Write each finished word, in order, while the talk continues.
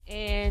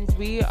friends.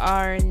 We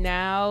are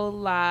now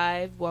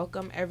live.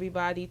 Welcome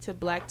everybody to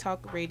Black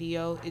Talk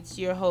Radio. It's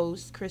your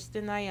host,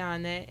 Kristen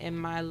Ayana, and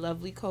my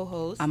lovely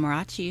co-host,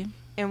 Amarachi.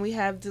 And we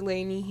have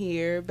Delaney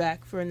here,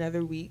 back for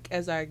another week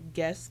as our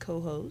guest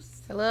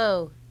co-host.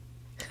 Hello.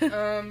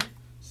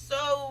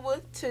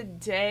 So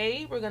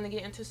today we're gonna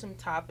get into some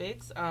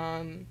topics.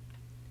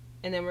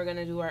 And then we're going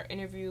to do our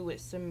interview with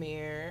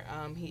Samir.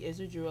 He is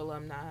a Drew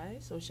alumni,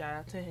 so shout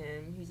out to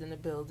him. He's in the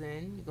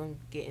building. We're going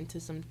to get into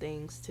some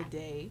things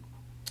today.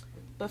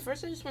 But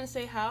first, I just want to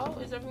say, how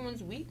has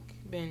everyone's week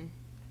been?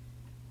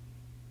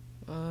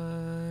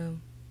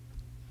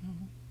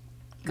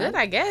 Good,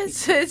 I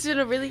guess. It's been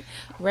a really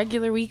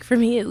regular week for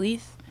me, at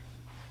least.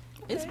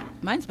 Okay.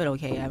 Mine's been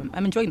okay.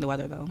 I'm enjoying the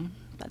weather, though.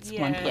 That's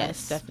one plus.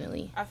 Yes,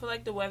 definitely. I feel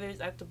like the weather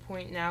is at the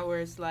point now where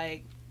it's,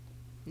 like,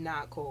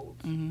 not cold.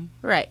 Mm-hmm.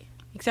 Right.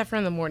 Except for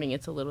in the morning,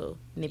 it's a little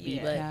nippy,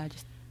 Yeah. but Yeah,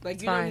 just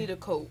Like, you fine. don't need a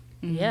coat.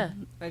 mm-hmm. Yeah.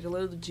 Like, a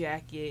little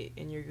jacket,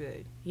 and you're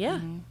good. Yeah.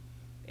 Mm-hmm.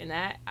 And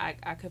that, I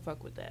could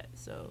fuck with that,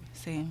 so.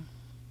 Same.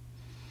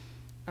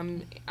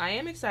 I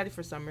am excited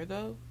for summer,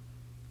 though.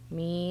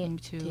 Me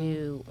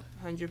too.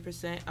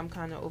 100%. I'm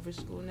kind of over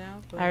school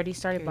now. But I already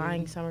started Period.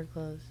 buying summer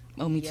clothes.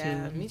 Oh, me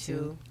Yeah, too. me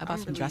too. I bought I'm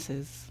some really-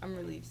 dresses. I'm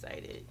really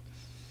excited.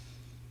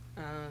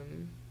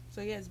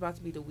 So yeah, it's about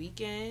to be the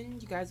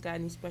weekend. You guys got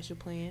any special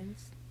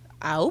plans?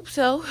 I hope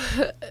so.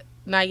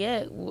 Not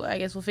yet. I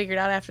guess we'll figure it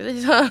out after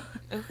this, huh?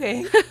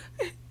 Okay.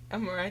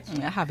 I'm alright.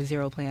 I have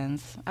zero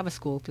plans. I have a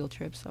school field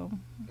trip, so.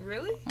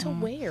 Really? To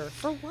where?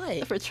 For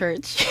what? For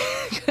church.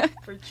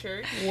 For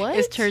church? What?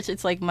 It's church.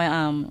 It's like my,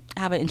 I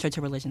have an intro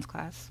to religions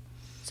class.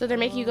 So they're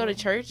making you go to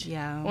church?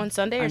 Yeah. On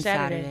Sunday or on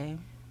Saturday?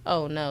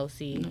 Oh, no.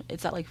 See.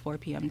 It's at like 4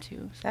 p.m.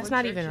 too. So That's What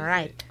not church even is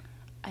right. it?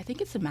 I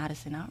think it's in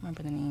Madison. I don't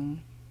remember the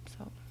name.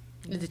 So.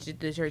 Is it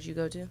the church you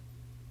go to?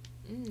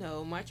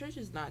 No, my church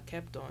is not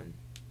kept on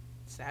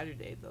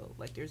Saturday though.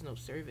 Like there's no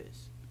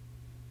service.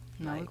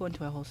 No, we're Like- going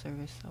to a whole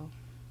service, so.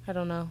 I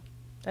don't know.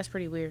 That's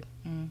pretty weird.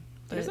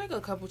 There's like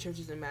a couple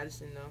churches in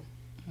Madison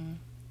though.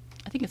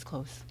 I think it's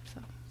close,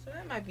 so. So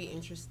that might be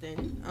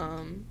interesting.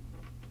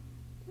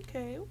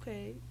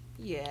 Okay.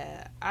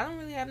 Yeah. I don't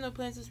really have no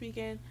plans this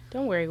weekend.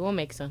 Don't worry. We'll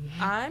make some.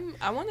 I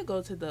want to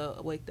go to the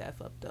Wake the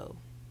F Up though.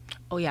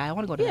 Oh, yeah, I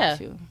want to go to Yeah. that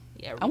too.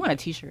 Yeah. I want a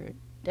t-shirt.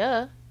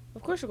 Duh.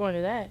 Of course we're going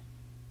to that.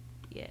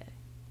 Yeah.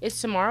 It's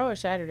tomorrow or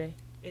Saturday?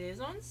 It is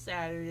on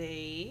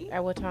Saturday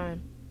At what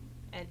time?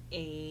 at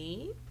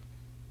 8.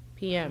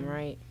 PM,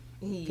 right?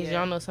 Because Yeah.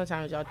 y'all know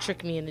sometimes y'all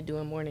trick me into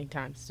doing morning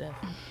time stuff.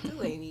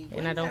 Delaney,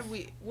 And I don't-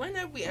 when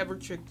have we ever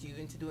tricked you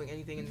into doing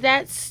anything in the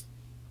That's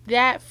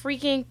that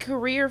freaking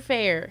career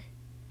fair morning?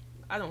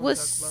 I don't want was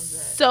to talk about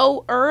that.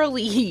 so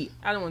early,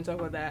 I don't want to talk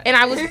about that. and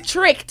I was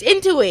tricked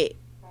into it.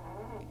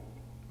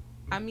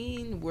 I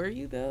mean, were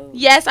you though?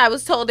 Yes, I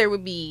was told there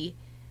would be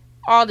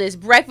all this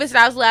breakfast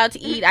that I was allowed to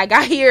eat. I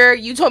got here,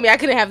 you told me I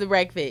couldn't have the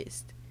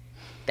breakfast.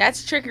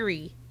 That's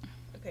trickery.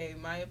 Okay,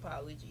 my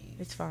apologies.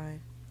 It's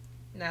fine.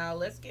 Now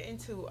let's get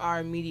into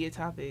our media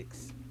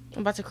topics.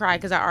 I'm about to cry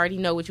because I already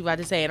know what you about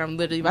to say, and I'm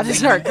literally about to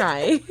start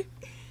crying.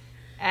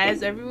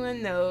 As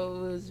everyone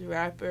knows,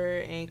 rapper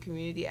and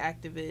community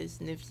activist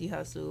Nipsey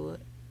Hussle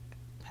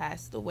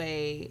passed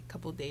away a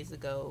couple days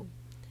ago.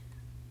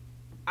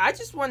 I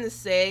just want to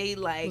say, I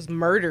like, was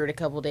murdered a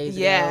couple days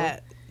ago. yeah,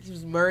 he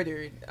was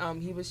murdered.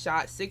 He was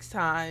shot 6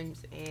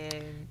 times,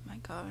 and My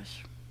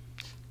gosh.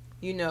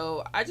 you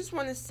know, I just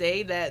want to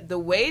say that the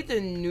way the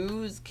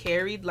news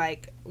carried,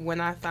 like, when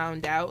I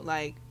found out,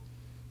 like,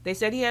 they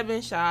said he had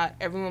been shot.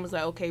 Everyone was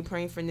like, okay,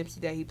 praying for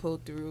Nipsey that he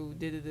pulled through,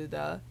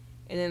 da-da-da-da.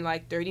 And then,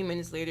 like, 30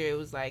 minutes later, it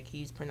was like,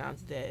 he's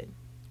pronounced dead.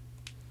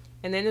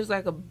 And then there's,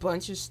 like, a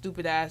bunch of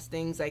stupid-ass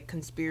things, like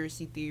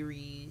conspiracy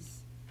theories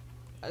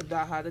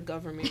about how the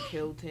government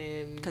killed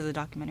him. Because of the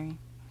documentary.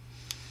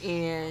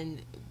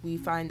 And we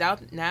find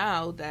out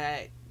now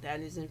that that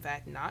is, in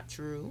fact, not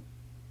true.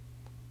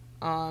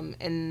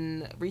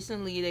 And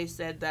recently they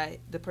said that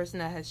the person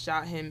that has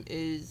shot him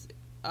is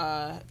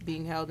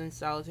being held in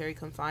solitary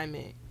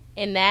confinement.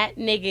 And that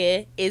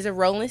nigga is a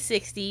rolling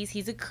 60s.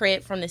 He's a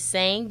Crip from the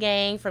same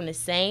gang, from the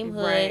same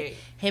hood. Right.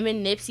 Him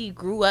and Nipsey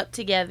grew up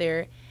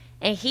together.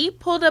 And he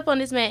pulled up on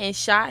this man and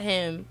shot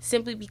him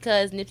simply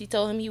because Nipsey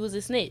told him he was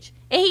a snitch.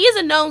 And he is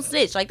a known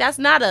snitch. Like, that's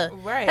not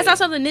Right. That's not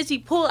something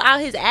Nipsey pulled out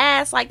his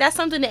ass. Like, that's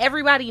something that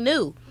everybody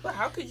knew. But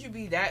how could you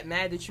be that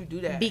mad that you do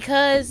that?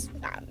 Because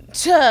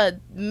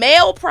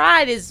male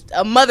pride is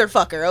a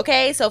motherfucker,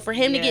 okay? So for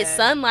him to get Yeah.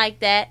 sun like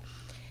that,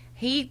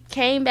 he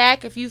came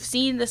back. If you've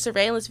seen the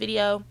surveillance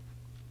video,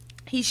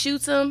 he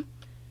shoots him,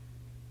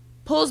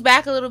 pulls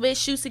back a little bit,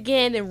 shoots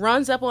again, then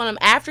runs up on him.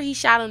 After he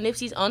shot him,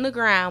 Nipsey's on the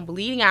ground,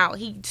 bleeding out.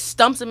 He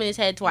stumps him in his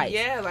head twice.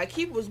 Yeah,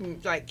 he was.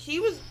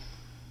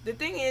 The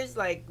thing is,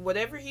 like,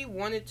 whatever he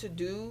wanted to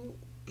do,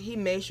 he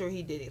made sure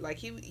he did it. Like,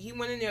 he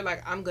went in there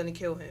like, I'm gonna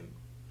kill him.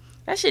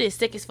 That shit is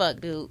sick as fuck,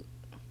 dude.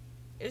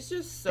 It's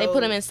just so... They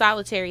put him in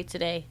solitary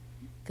today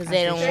because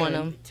they don't want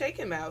him. Take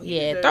him out.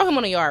 Yeah, throw him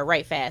on the yard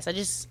right fast. I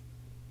just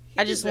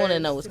want to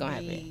know what's going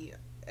gonna to happen.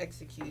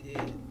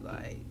 Executed,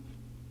 like...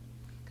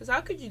 Because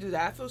how could you do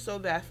that? I feel so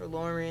bad for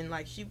Lauren.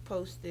 Like, she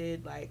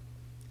posted, like...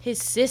 His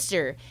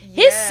sister.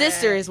 Yeah. His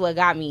sister is what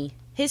got me.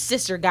 His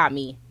sister got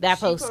me. That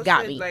post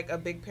got me. Like, a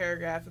big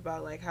paragraph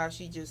about, like, how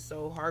she just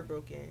so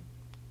heartbroken.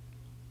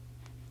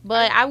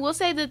 But I will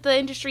say that the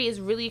industry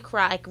is really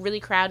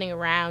crowding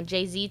around.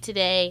 Jay-Z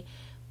today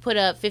put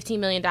up $15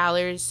 million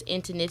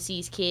into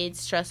Nipsey's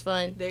kids trust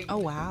fund. Oh,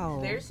 wow.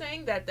 They're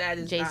saying that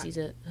is Jay-Z's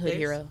a hood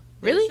hero.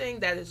 They're Really? saying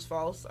that is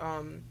false.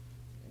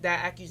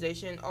 That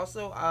accusation.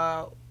 Also,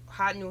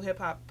 Hot New Hip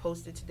Hop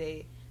posted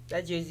today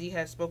that Jay-Z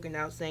has spoken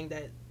out saying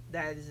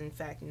that is in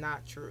fact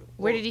not true.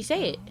 Where did he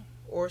say it?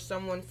 Or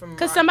someone from...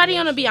 Because somebody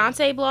on a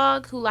Beyonce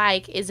blog who,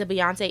 like, is a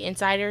Beyonce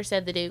insider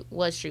said that it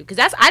was true.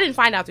 Because I didn't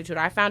find out through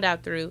Twitter. I found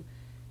out through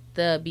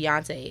the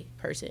Beyonce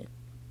person.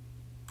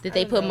 That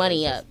they put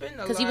money up.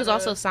 Because he was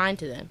also signed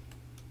to them.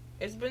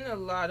 It's been a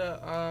lot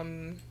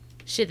of...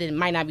 shit that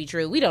might not be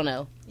true. We don't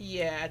know.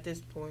 Yeah, at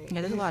this point.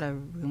 Yeah, there's a lot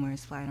of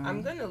rumors flying around.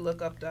 I'm going to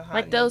look up the...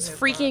 Like, those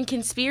freaking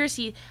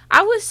conspiracy...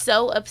 I was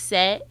so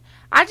upset.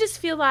 I just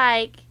feel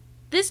like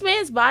this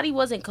man's body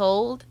wasn't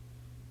cold.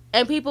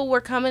 And people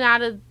were coming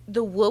out of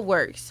the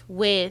woodworks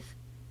with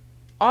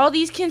all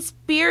these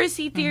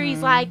conspiracy theories.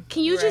 Mm-hmm. Like,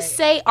 can you just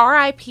say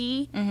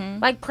R.I.P.? Mm-hmm.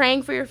 Like,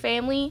 praying for your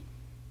family?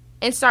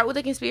 And start with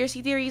the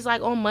conspiracy theories,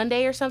 like, on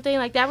Monday or something?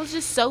 Like, that was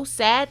just so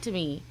sad to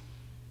me.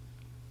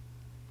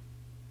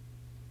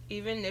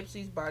 Even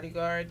Nipsey's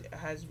bodyguard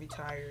has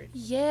retired.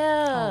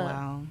 Yeah. Oh,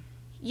 wow.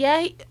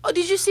 Yeah.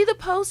 Did you see the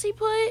post he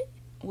put?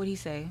 What'd he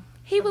say?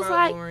 He was about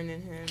like... Lauren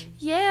and him.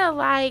 Yeah,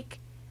 like...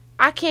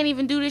 I can't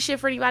even do this shit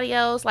for anybody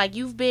else. Like,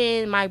 you've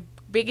been my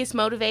biggest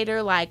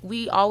motivator. Like,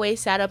 we always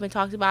sat up and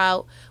talked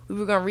about we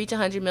were going to reach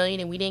 100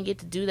 million and we didn't get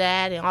to do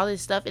that and all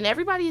this stuff. And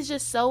everybody is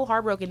just so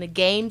heartbroken. The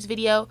Games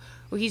video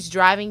where he's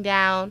driving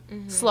down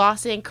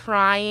Slauson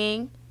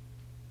crying.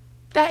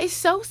 That is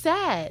so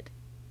sad.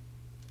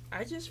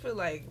 I just feel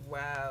like,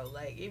 wow,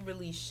 like, it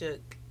really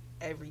shook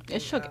everything.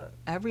 It shook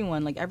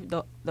everyone. Like,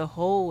 the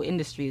whole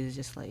industry is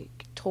just, like...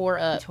 Tore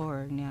up.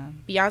 Yeah.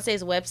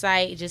 Beyonce's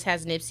website just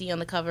has Nipsey on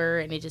the cover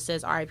and it just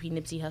says R.I.P.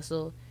 Nipsey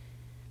Hussle.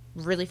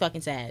 Really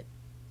fucking sad.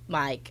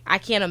 Like, I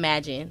can't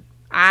imagine.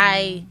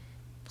 I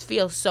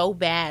feel so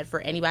bad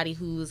for anybody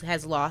who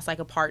has lost, like,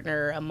 a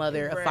partner, a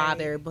mother, a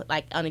father, but,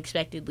 like,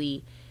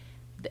 unexpectedly.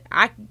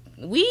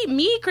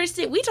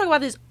 Kristen, we talk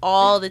about this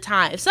all the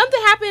time. If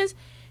something happens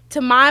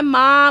to my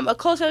mom, a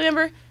close family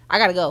member, I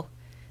gotta go.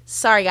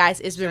 Sorry, guys,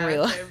 it's been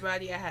real.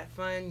 Everybody, I had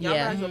fun. Y'all might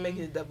as well make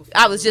it a double feature.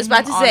 I was just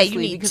about to say, you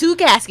need 2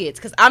 caskets,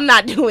 because I'm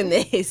not doing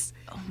this.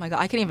 Oh, my God.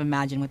 I can't even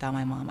imagine without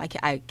my mom. I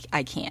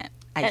can't.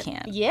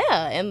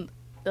 Yeah, and,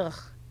 ugh.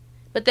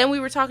 But then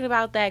we were talking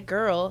about that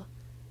girl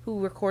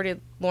who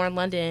recorded Lauren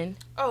London.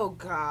 Oh,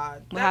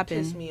 God. What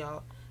happened? Pissed me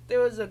off.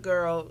 There was a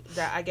girl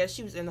that I guess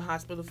she was in the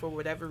hospital for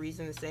whatever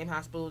reason, the same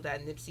hospital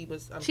that Nipsey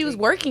was... she was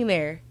working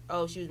there.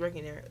 Oh, she was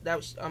working there. That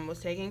was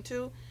taking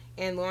to.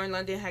 And Lauren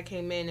London had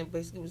came in and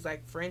basically was,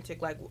 like, frantic.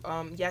 Like,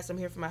 yes, I'm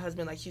here for my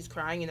husband. Like, she's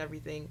crying and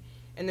everything.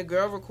 And the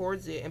girl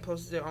records it and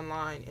posts it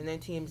online. And then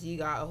TMZ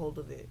got a hold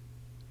of it.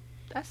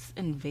 That's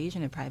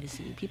invasion of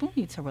privacy. People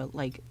need to,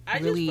 like, I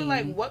really... just feel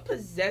like, what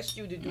possessed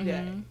you to do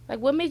that? Like,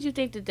 what made you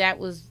think that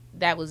was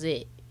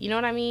it? You know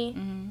what I mean?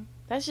 Mm-hmm.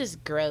 That's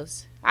just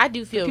gross. I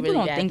do feel people really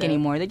don't bad, think though.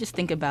 anymore. They just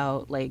think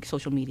about, like,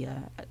 social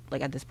media,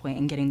 like, at this point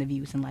and getting the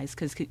views and likes.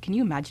 Because can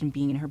you imagine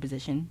being in her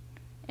position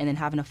and then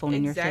having a phone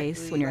in your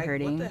face when you're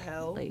hurting? What the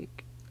hell?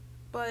 Like...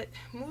 But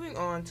moving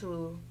on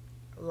to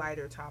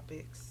lighter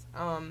topics.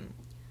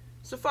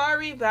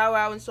 Safari, Bow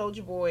Wow, and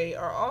Soulja Boy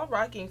are all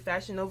rocking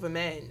Fashion Nova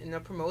Men and are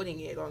promoting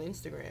it on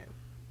Instagram.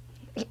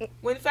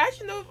 When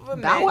Fashion Nova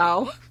Men... Bow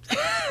Wow.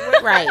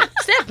 Right.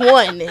 Step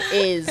 1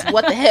 is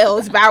what the hell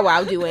is Bow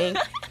Wow doing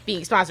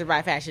being sponsored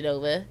by Fashion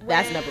Nova?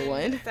 That's number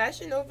 1.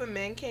 Fashion Nova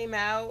Men came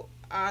out,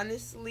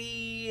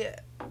 honestly,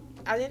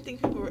 I didn't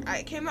think people were...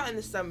 It came out in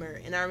the summer,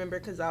 and I remember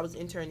because I was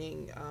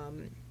interning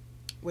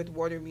with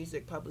Water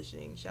Music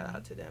Publishing. Shout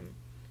out to them.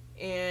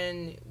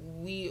 And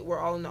we were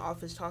all in the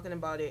office talking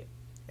about it,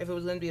 if it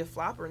was going to be a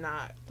flop or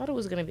not. I thought it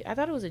was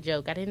a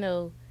joke. I didn't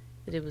know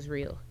that it was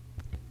real.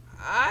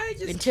 I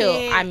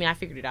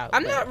figured it out.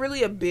 I'm not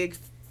really a big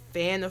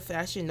fan of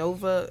Fashion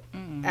Nova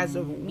as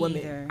a woman.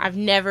 Either. I've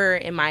never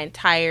in my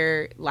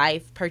entire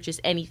life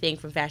purchased anything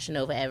from Fashion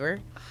Nova ever.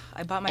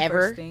 I bought my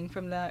first thing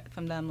from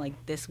them like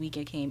this week.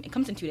 It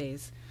comes in 2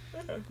 days.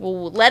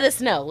 Well, let us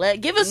know.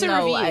 Give us a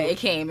review. It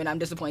came and I'm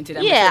disappointed.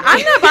 I'm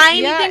not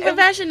buying anything from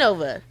Fashion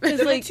Nova.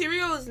 The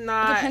material is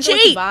not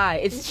cheap.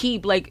 It's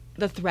cheap. Like,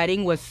 the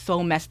threading was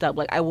so messed up.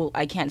 Like,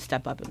 I can't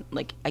step up and,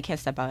 like, I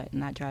can't step out in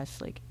that dress.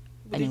 Like,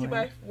 what did you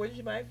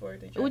buy for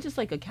it? It was just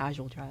like a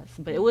casual dress,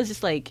 but it was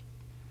just like,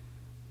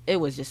 it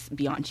was just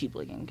beyond cheap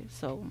looking.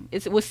 So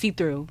it was see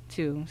through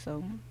too.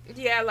 So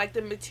yeah, like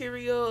the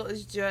material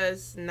is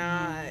just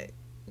not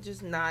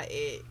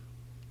it.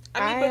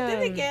 I mean, but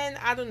then again,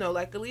 I don't know.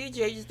 Like, Aaliyah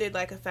J just did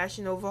like a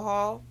Fashion Nova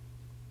haul,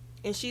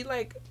 and she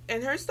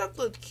and her stuff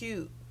looked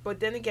cute. But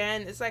then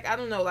again, it's like, I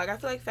don't know. Like, I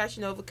feel like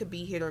Fashion Nova could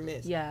be hit or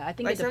miss. Yeah, I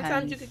think like it depends.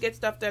 Sometimes you could get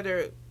stuff that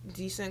are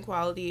decent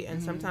quality,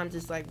 and sometimes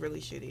it's like really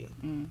shitty.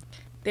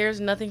 there's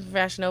nothing from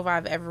Fashion Nova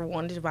I've ever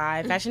wanted to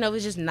buy. Fashion Nova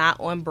is just not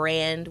on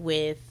brand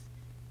with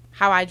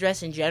how I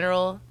dress in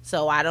general,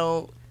 so I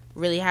don't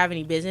really have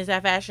any business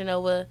at Fashion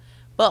Nova.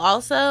 But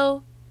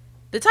also,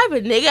 the type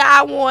of nigga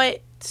I want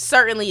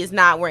certainly is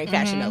not wearing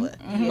Fashion Nova.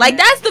 Mm-hmm. Like,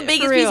 that's the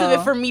biggest piece of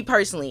it for me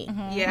personally.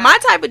 Mm-hmm. Yeah. My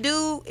type of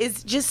dude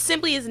is just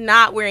simply is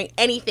not wearing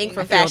anything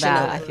from Fashion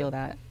Nova. I feel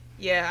that.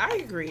 Yeah, I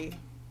agree.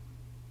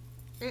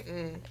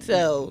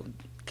 So,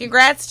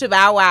 congrats to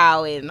Bow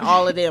Wow and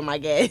all of them, I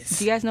guess.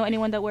 Do you guys know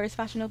anyone that wears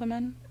Fashion Nova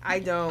men? I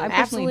don't. I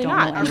absolutely don't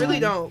not. I really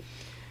don't.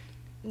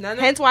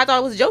 Hence why I thought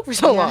it was a joke for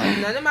so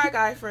long. None of my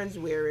guy friends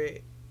wear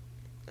it.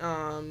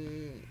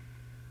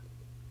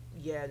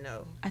 Yeah,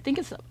 no. I think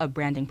it's a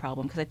branding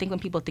problem because I think when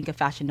people think of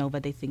Fashion Nova,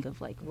 they think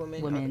of like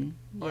women.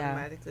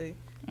 Automatically.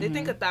 They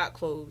think of thought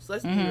clothes.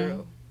 Let's be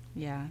real.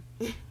 Yeah.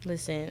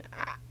 Listen,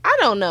 I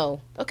don't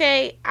know.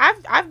 Okay,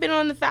 I've been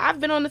on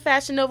the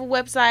Fashion Nova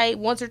website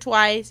once or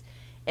twice,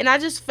 and I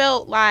just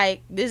felt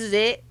like this is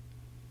it.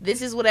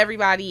 This is what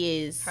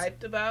everybody is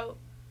hyped about.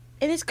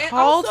 And it's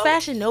called also,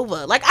 Fashion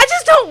Nova. Like, I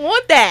just don't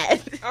want that.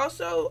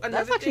 Also,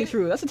 that's actually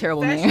true. That's a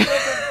terrible name.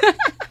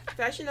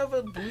 Fashion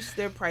Nova boosts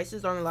their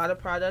prices on a lot of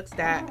products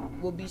that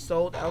will be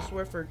sold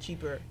elsewhere for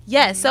cheaper.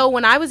 Yeah, so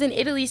when I was in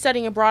Italy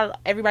studying abroad,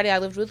 everybody I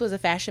lived with was a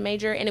fashion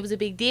major, and it was a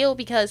big deal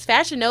because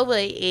Fashion Nova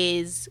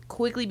is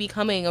quickly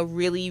becoming a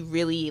really,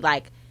 really,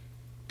 like,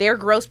 their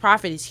gross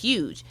profit is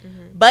huge.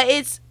 Mm-hmm. But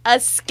it's a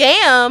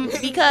scam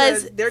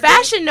because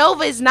Fashion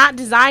Nova is not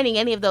designing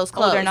any of those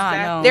clothes. Oh, they're not,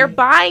 no. They're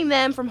buying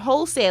them from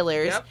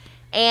wholesalers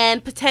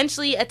and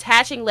potentially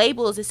attaching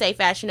labels that say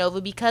Fashion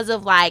Nova because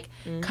of, like,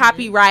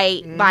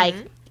 copyright, like,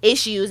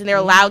 issues, and they're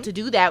allowed to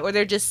do that, or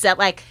they're just set,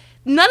 like,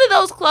 none of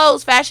those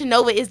clothes Fashion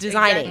Nova is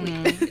designing.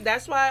 Exactly.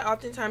 That's why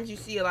oftentimes you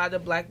see a lot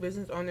of black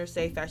business owners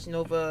say Fashion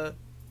Nova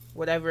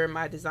whatever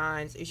my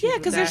designs issues. Yeah,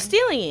 because they're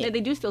stealing it. Yeah,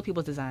 they do steal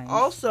people's designs.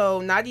 Also,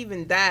 not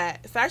even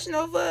that. Fashion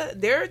Nova,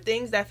 there are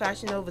things that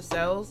Fashion Nova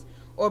sells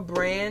or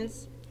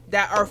brands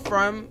that are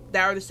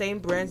the same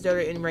brands that are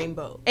in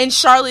Rainbow. And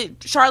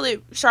Charlotte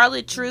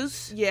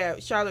Russe. Yeah,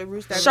 Charlotte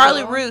Russe.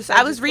 Charlotte Russe.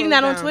 I was reading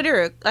that on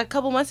Twitter a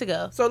couple months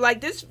ago. So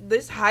like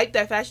this hype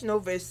that Fashion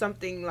Nova is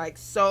something like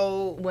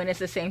so when it's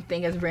the same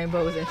thing as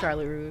Rainbows and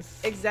Charlotte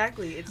Russe.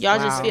 Exactly. Y'all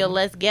just feel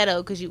less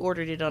ghetto because you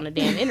ordered it on the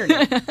damn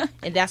internet,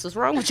 and that's what's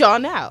wrong with y'all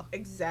now.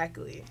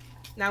 Exactly.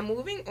 Now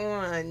moving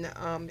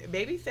on,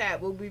 Baby Phat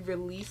will be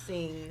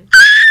releasing.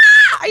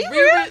 Are you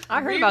serious?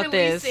 I heard about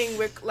this.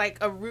 With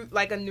like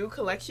a new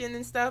collection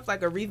and stuff,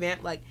 like a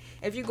revamp. Like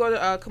if you go to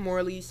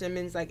Kimora Lee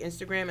Simmons like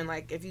Instagram and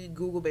like if you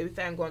Google Baby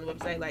Phat and go on the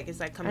website, like it's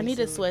like coming. I need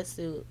soon. a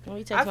sweatsuit. Let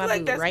me text my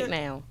dude right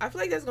now. I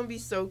feel like that's gonna be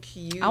so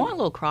cute. I want a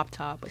little crop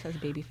top which says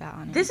Baby Phat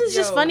on it. This is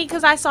just funny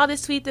because I saw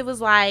this tweet that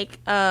was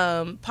like,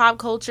 pop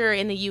culture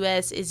in the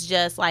U.S. is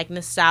just like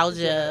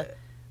nostalgia,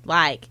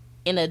 like.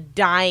 In a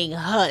dying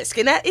husk,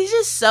 and that is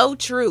just so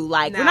true.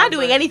 Like we're not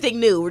doing anything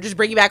new; we're just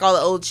bringing back all the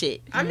old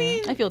shit. I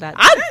mean, I feel that.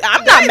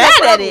 I'm not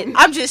mad at it.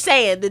 I'm just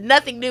saying that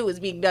nothing new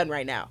is being done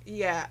right now.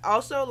 Yeah.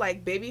 Also,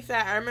 like Baby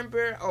Phat, I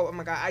remember. Oh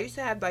my god, I used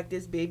to have like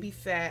this Baby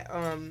Phat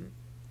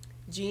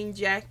jean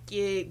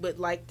jacket with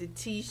like the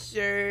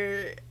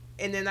t-shirt.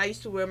 And then I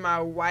used to wear my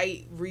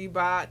white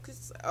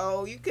Reeboks.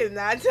 Oh, you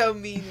cannot tell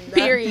me nothing.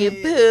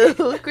 Period,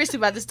 boo. Christy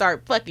about to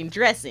start fucking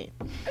dressing.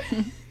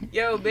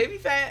 Yo, Baby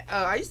Phat.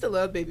 Oh, I used to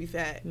love Baby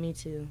Phat. Me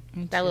too.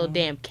 That little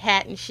damn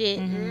cat and shit.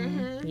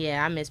 Mm-hmm.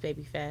 Yeah, I miss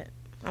Baby Phat.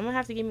 I'm going to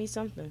have to give me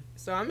something.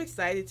 So I'm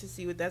excited to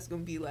see what that's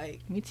going to be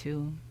like. Me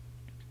too.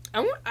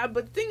 But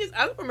the thing is,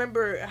 I don't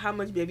remember how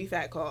much Baby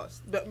Phat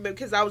cost. But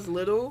because I was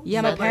little. Yeah,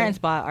 my parents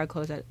bought our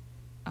clothes at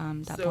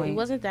that point. It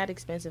wasn't that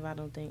expensive, I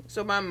don't think.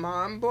 So my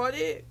mom bought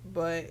it,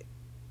 but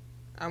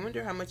I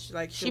wonder how much,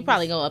 like... She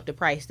probably gonna up the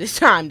price this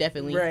time,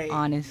 definitely. Right.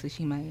 Honestly,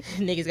 she might.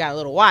 Niggas got a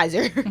little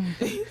wiser.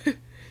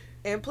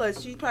 And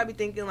plus, she's probably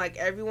thinking, like,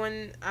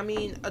 everyone... I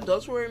mean,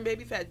 adults were in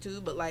Baby Phat,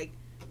 too, but, like,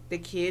 the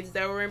kids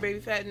that were in Baby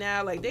Phat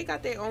now, like, they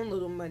got their own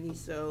little money,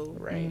 so...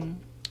 Right.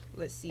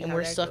 Let's see and how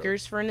we're that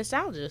suckers goes. For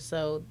nostalgia,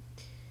 so...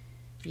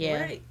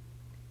 Yeah. Right.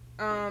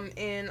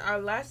 And our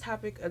last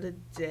topic of the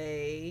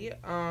day,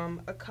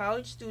 a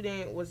college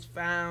student was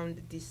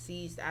found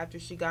deceased after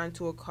she got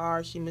into a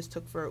car she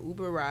mistook for an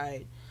Uber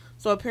ride.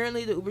 So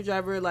apparently the Uber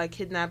driver, like,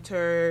 kidnapped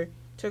her,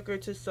 took her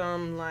to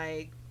some,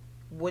 like,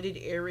 wooded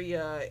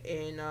area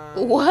in,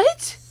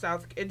 what?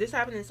 This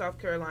happened in South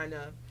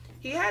Carolina.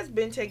 He has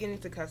been taken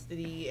into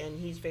custody, and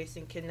he's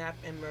facing kidnap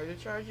and murder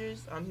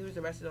charges. He was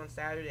arrested on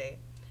Saturday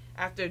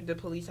after the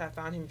police had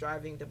found him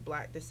driving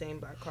the same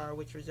black car,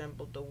 which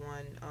resembled the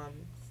one,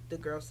 the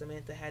girl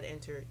Samantha had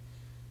entered.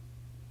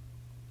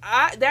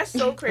 That's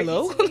so crazy.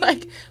 Hello?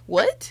 Like,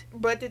 what?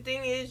 But the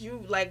thing is,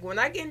 when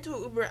I get into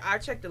an Uber, I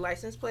check the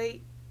license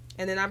plate,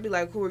 and then I'll be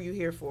like, who are you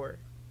here for?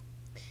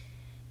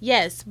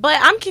 Yes, but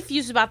I'm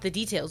confused about the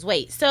details.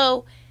 Wait,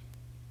 so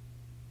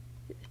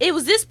it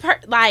was this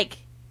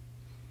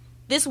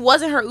this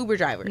wasn't her Uber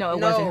driver. No, it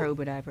wasn't her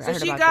Uber driver. So I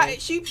heard about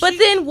this. But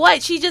then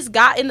what? She just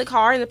got in the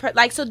car and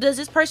so does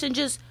this person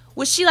just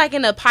Was she like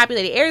in a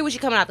populated area? Was she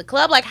coming out the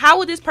club? Like, how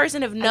would this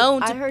person have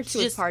known? I heard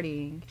she was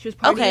partying. She was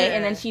partying, okay,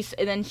 and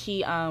then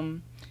she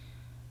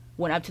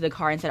went up to the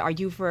car and said, "Are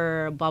you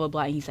for blah blah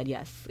blah?" And he said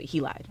yes.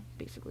 He lied.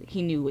 Basically,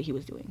 he knew what he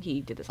was doing.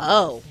 He did this.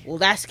 Oh, well,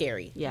 that's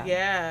scary.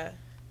 Yeah.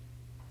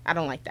 I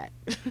don't like that.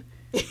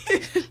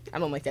 I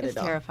don't like that at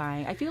all. It's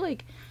terrifying. I feel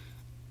like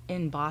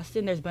in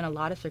Boston, there's been a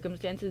lot of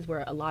circumstances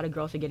where a lot of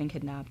girls are getting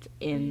kidnapped.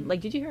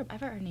 Like, did you hear?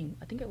 I've heard her name.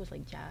 I think it was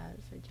like Jazz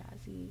or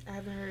Jazzy. I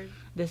haven't heard.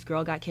 This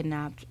girl got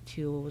kidnapped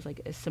too. It was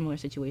like a similar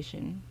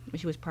situation.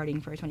 She was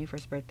partying for her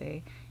 21st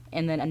birthday,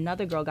 and then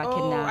another girl got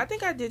kidnapped. I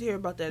think I did hear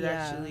about that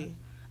actually.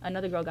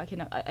 Another girl got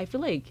kidnapped. I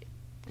feel like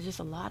there's just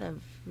a lot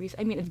of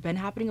I mean, it's been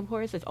happening, of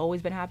course. It's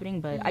always been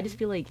happening, but I just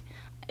feel like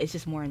it's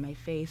just more in my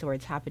face, or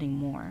it's happening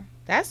more.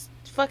 That's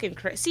fucking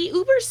crazy. See,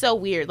 Uber's so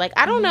weird. Like,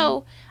 I don't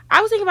know.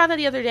 I was thinking about that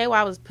the other day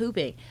while I was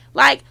pooping.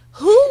 Like,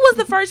 who was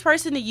the first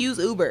person to use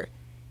Uber?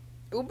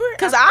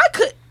 Because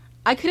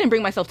I couldn't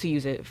bring myself to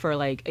use it for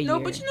like a year. No,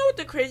 but you know what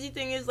the crazy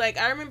thing is? Like,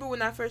 I remember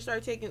when I first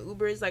started taking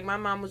Ubers, like, my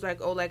mom was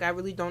like, oh, like, I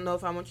really don't know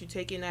if I want you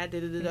taking that,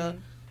 da-da-da-da.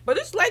 But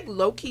it's, like,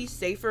 low-key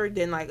safer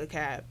than, like, a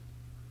cab.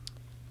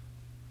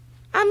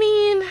 I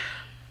mean,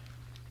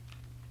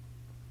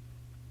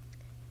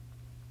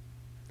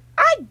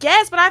 I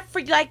guess, but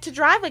like, to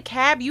drive a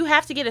cab, you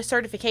have to get a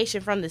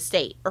certification from the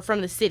state or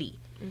from the city.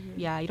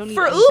 Yeah, you don't need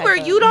for Uber.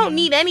 You don't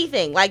need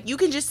anything. Like, you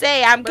can just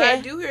say I'm. But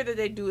I do hear that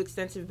they do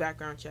extensive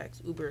background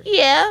checks. Uber.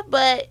 Yeah,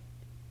 but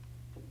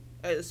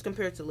as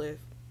compared to Lyft.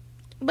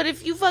 But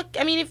if you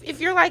if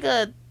you're like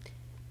a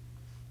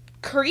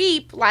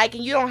creep, like,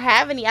 and you don't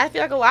have any, I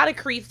feel like a lot of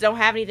creeps don't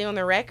have anything on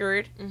their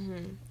record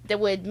that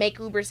would make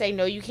Uber say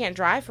no, you can't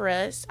drive for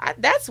us.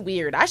 That's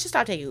weird. I should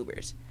stop taking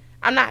Ubers.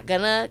 I'm not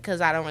gonna,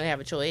 because I don't really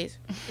have a choice.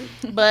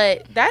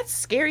 But that's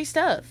scary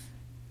stuff.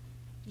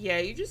 Yeah,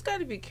 you just got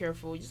to be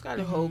careful. You just got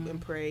to hope and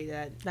pray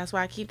that... That's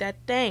why I keep that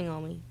thing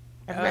on me.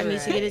 Everybody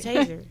needs to get a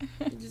taser.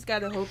 You just got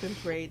to hope and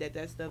pray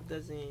that stuff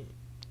doesn't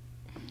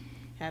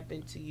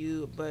happen to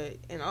you.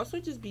 And also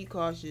just be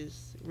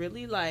cautious.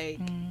 Really, like...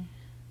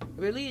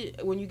 Really,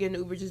 when you get in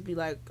Uber, just be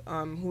like,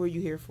 who are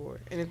you here for?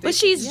 And but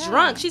she's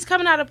drunk. She's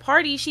coming out of a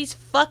party. She's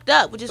fucked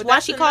up, which is why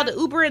she called the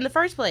Uber in the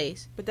first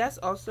place. But that's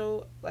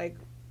also, like...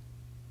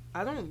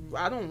 I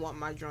don't want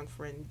my drunk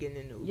friend getting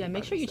in the Uber. Yeah,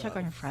 make sure you check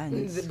on your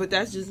friends. But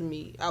that's just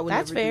me. I would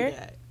never do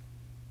that.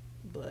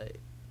 But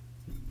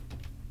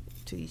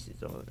to each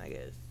his own, I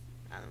guess.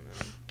 I don't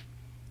know.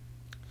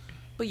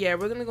 But yeah,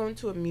 we're gonna go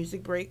into a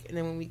music break, and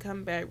then when we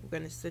come back, we're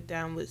gonna sit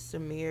down with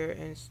Samir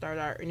and start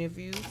our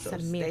interview. So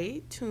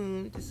stay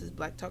tuned. This is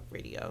Black Talk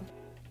Radio,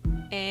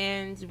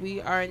 and we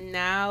are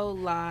now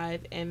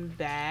live and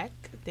back.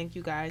 Thank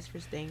you guys for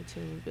staying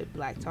tuned with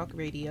Black Talk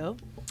Radio.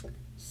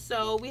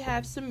 So we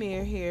have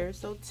Samir here.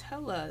 So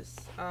tell us,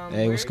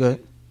 hey, what's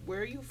good?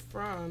 Where are you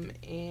from,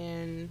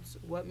 and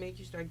what made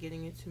you start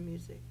getting into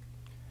music?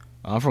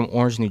 I'm from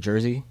Orange, New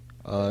Jersey,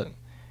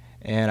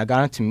 and I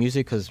got into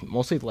music because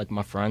mostly like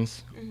my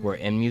friends were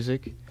in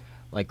music,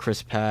 like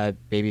Chris Pad,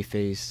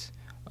 Babyface,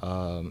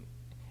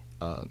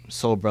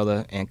 Soul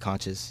Brother, and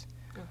Conscious,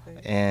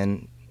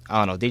 and I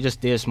don't know, they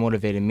just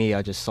motivated me.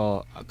 I just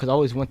saw, because I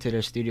always went to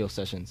their studio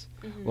sessions,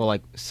 well,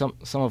 like some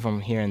of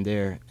them here and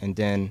there, and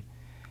then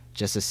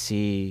just to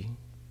see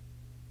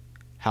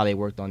how they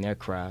worked on their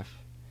craft.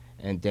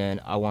 And then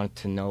I wanted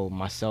to know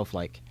myself,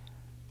 like,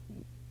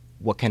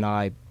 what can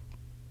I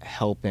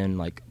help and,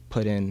 like,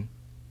 put in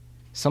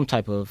some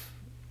type of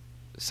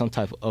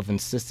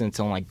insistence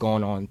on, like,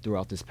 going on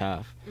throughout this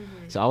path.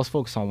 So I was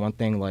focused on one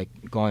thing, like,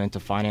 going into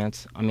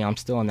finance. I mean, I'm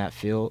still in that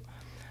field,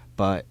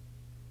 but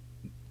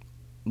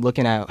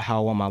looking at how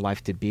I want my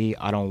life to be,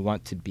 I don't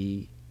want to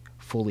be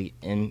fully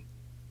in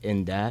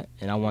that.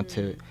 And I want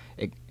to...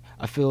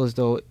 I feel as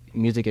though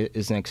music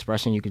is an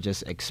expression. You could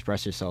just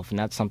express yourself, and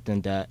that's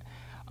something that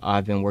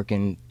I've been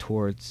working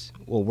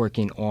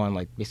on,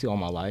 like, basically all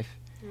my life.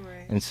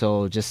 Right. And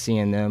so just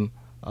seeing them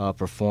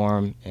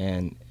perform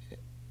and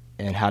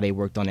how they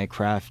worked on their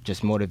craft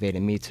just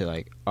motivated me to,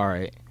 like, all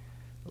right,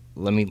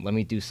 let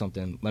me do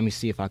something. Let me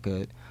see if I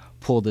could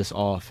pull this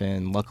off,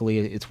 and luckily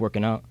it's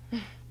working out.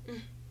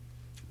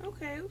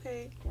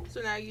 Okay. So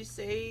now you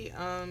say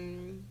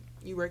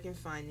you work in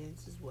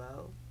finance as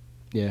well.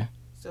 Yeah.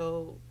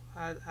 So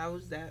how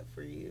was that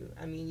for you?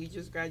 I mean, you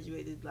just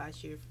graduated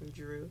last year from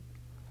Drew.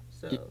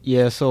 So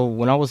yeah. So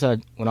when I was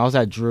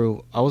at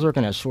Drew, I was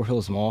working at Short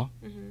Hills Mall.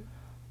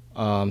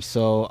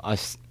 So I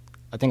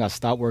think I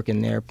stopped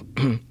working there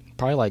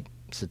probably like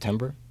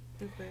September.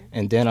 Okay.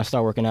 And then I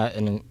started working at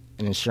an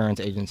insurance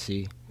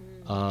agency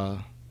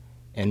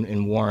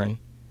in Warren.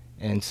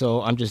 And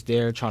so I'm just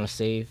there trying to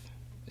save,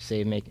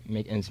 make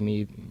ends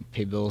meet,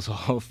 pay bills,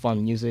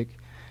 fund music,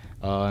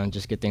 and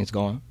just get things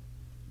going.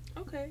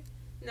 Okay.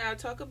 Now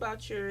talk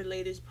about your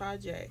latest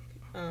project.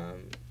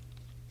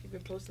 You've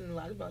been posting a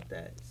lot about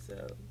that,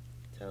 so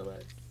tell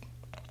us.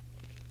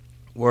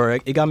 Well,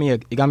 it got me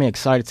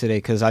excited today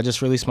because I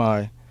just released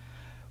I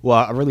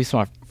released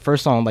my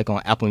first song, like,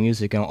 on Apple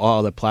Music and all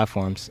other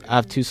platforms. I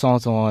have 2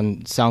 songs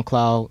on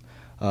SoundCloud,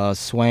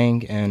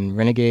 Swang and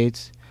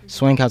Renegades.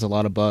 Swang has a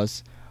lot of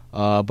buzz.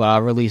 but I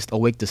released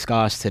Awake the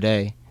Skies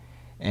today,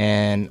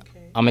 and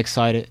I'm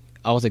excited.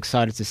 I was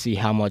excited to see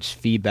how much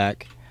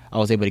feedback I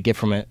was able to get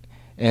from it,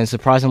 and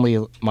surprisingly,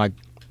 one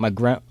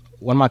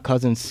of my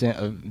cousins sent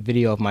a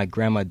video of my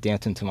grandma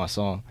dancing to my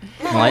song,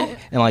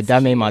 and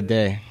that made my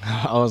day.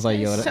 I was like,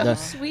 yo,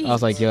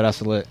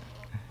 that's lit.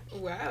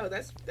 Wow,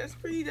 that's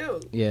pretty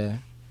dope. Yeah.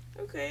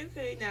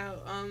 Okay. Now,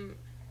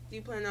 do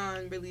you plan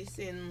on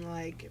releasing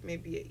like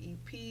maybe an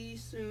EP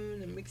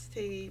soon, a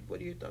mixtape? What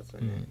are your thoughts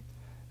on that?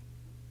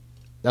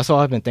 That's all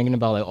I've been thinking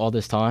about like all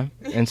this time.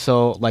 And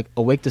so like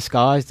Awake the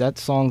Skies, that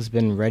song's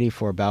been ready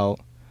for about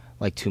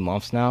like 2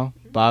 months now.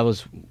 But I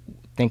was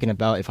thinking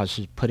about if I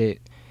should put it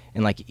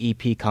in like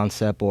EP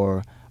concept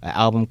or an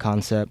album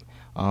concept.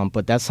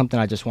 But that's something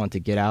I just wanted to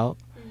get out,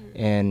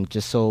 and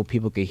just so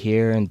people could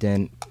hear, and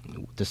then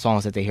the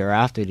songs that they hear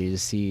after, they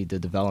just see the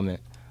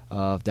development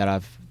that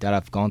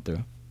I've gone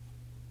through.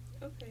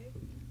 Okay.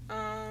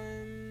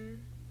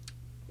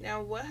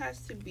 Now, what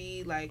has to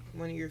be like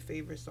one of your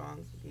favorite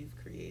songs you've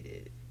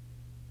created,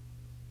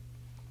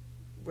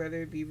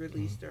 whether it be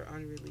released or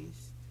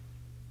unreleased?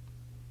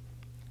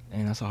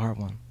 And that's a hard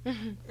one.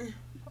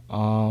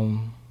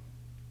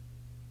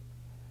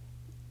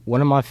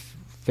 One of my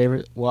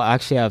favorite. Well, I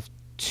actually have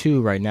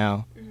two right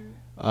now.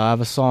 I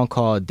have a song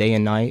called Day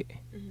and Night,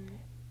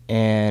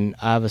 and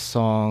I have a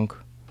song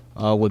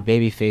with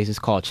Babyface. It's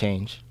called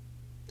Change.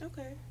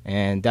 Okay.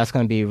 And that's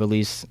gonna be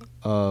released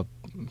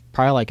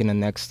probably like in the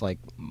next like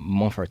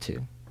month or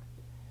two.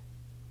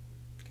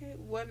 Okay.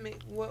 What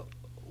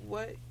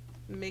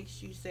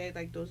makes you say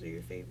like those are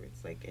your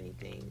favorites? Like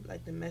anything,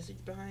 like the message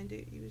behind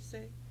it, you would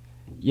say?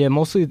 Yeah,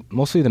 mostly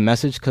the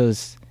message,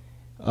 because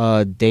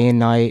Day and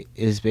Night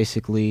is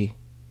basically,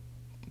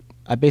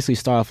 I basically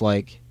start off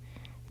like,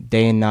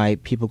 day and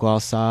night, people go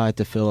outside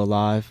to feel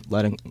alive,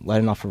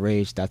 letting off a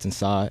rage that's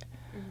inside.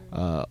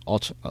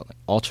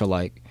 Ultra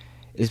like,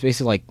 it's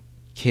basically like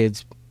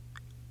kids.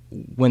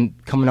 When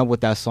coming up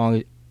with that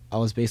song, I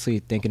was basically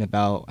thinking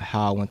about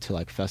how I went to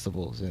like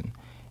festivals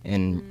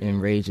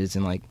and rages,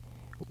 and like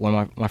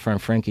when my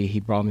friend Frankie, he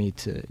brought me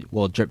to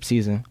Drip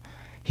Season,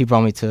 he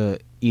brought me to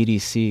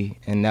EDC,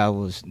 and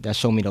that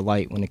showed me the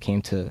light when it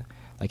came to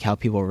like how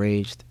people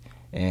raged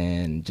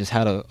and just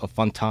had a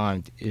fun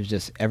time. It was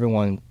just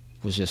everyone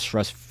was just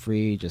stress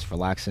free, just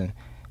relaxing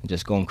and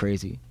just going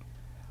crazy.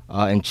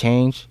 And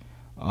Change,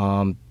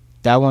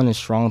 that one is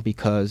strong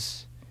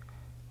because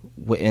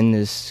within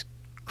this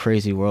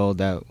crazy world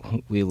that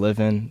we live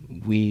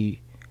in,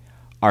 we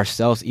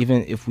ourselves,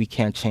 even if we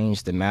can't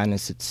change the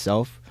madness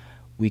itself,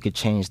 we could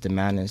change the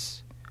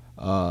madness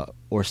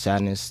or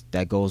sadness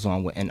that goes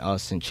on within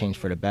us and change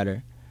for the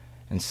better.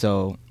 And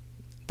so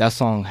that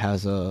song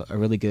has a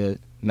really good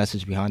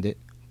message behind it,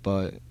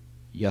 but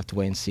you have to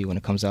wait and see when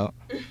it comes out.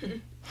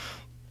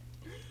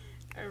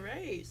 All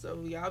right,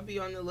 so y'all be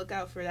on the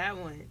lookout for that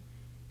one.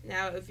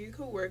 Now, if you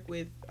could work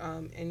with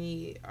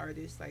any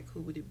artist, like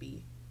who would it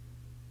be?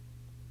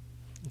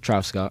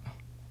 Travis Scott.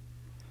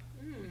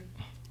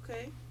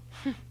 Okay.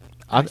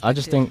 I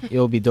just think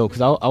it'll be dope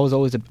because I was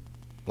always I'm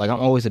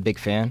always a big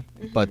fan,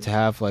 but to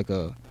have like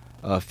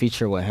a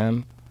feature with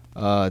him,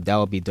 that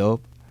would be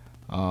dope.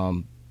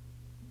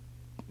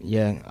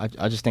 Yeah,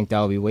 I just think that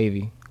would be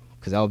wavy,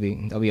 because that'll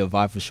be a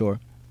vibe for sure.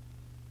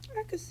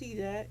 I could see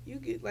that. You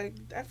get like,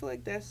 I feel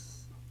like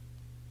that's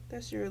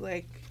your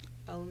like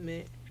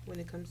element when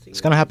it comes to.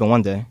 It's gonna happen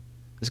one day.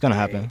 It's gonna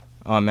happen.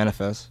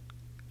 Manifest.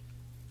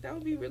 That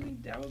would be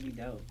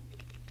dope.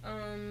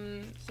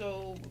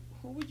 So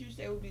who would you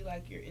say would be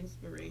like your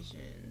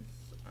inspirations,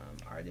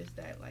 artists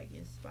that like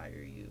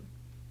inspire you?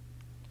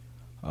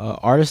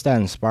 Artists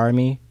that inspire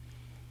me,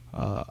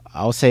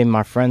 I would say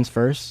my friends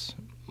first.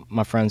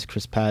 My friends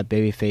Chris Pat,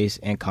 Babyface,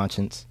 and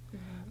Conscience.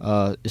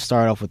 It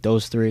started off with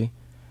those three,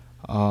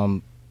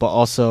 but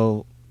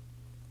also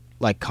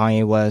like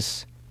Kanye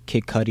West,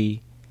 Kid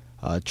Cudi,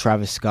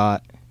 Travis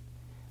Scott.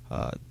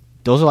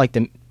 Those are like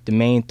the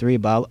main three,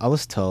 but I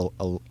listen to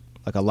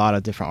a lot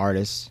of different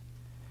artists.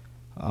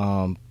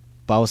 But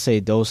I would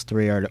say those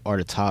three are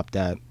the top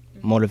that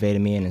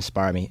motivated me and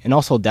inspired me, and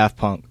also Daft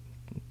Punk.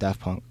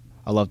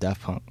 I love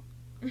Daft Punk.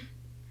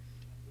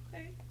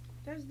 Okay,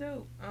 that's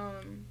dope.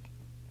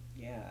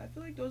 Yeah, I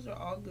feel like those are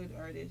all good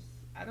artists.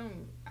 I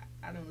don't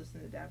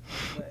listen to Daft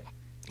Punk,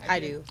 but I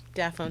do.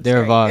 Daft Punk.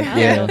 They're vibe. I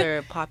Yeah, know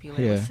they're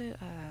popular. Yeah.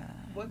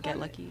 What's it? Get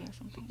Lucky or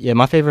something. Yeah,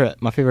 my favorite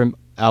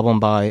album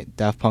by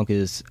Daft Punk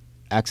is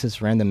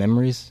Access Random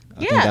Memories.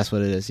 I think that's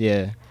what it is.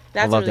 Yeah.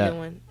 That's I love a really that. good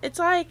one. It's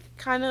like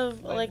kind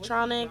of Like,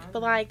 electronic, what's the but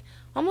genre? like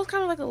almost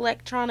kind of like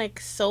electronic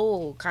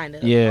soul kind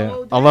of. Yeah,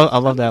 Oh, I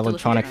love that to listen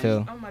electronic to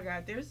feel. Oh my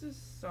god, there's this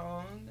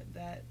song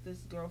that this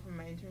girl from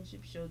my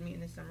internship showed me in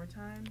the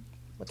summertime.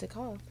 What's it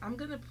called? I'm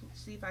gonna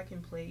see if I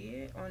can play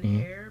it on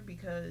Mhm. air,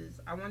 because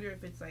I wonder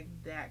if it's like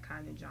that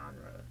kind of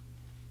genre.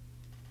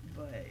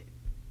 But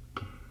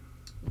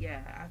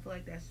yeah, I feel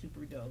like that's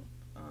super dope.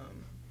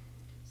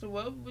 So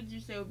what would you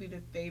say would be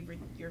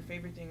your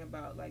favorite thing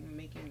about like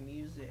making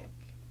music,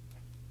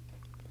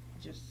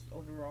 just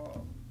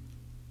overall,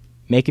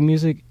 Making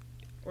music,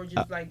 or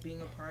just like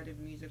being a part of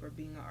music or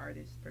being an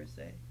artist per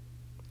se?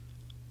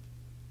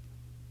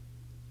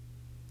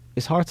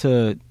 it's hard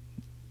to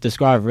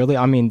describe, really.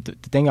 I mean, the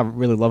thing I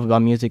really love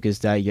about music is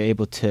that you're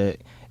able to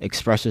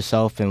express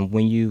yourself, and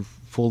when you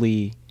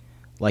fully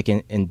like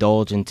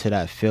indulge into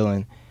that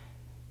feeling,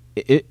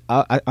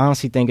 I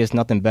honestly think it's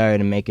nothing better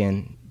than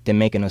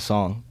making a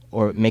song,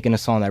 or making a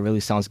song that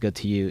really sounds good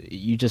to you.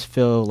 You just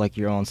feel like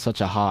you're on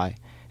such a high,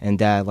 and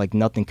that like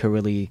nothing could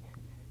really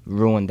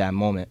ruin that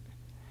moment.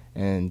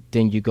 And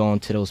then you go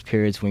into those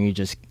periods when you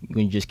just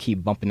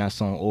keep bumping that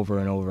song over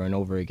and over and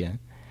over again,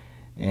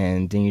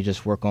 and then you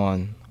just work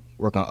on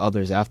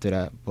others after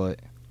that.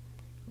 But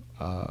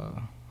I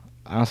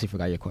honestly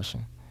forgot your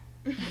question.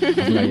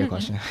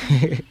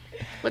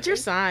 What's your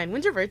sign?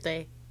 When's your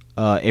birthday?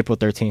 April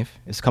 13th.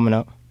 It's coming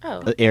up.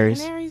 Oh,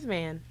 Aries. An Aries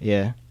man.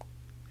 Yeah.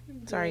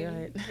 Sorry, go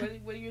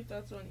ahead. What are your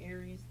thoughts on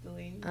Aries,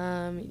 Delaney?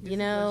 You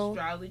know,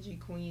 astrology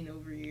queen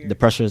over here. The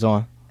pressure is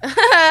on.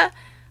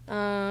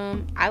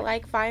 I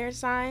like fire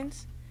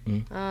signs.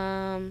 But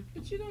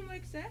you don't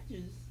like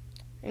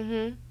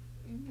Sagittarius.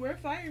 We're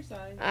fire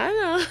signs.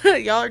 I know.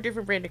 Y'all are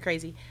different brand of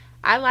crazy.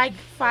 I like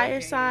fire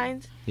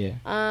signs. Yeah.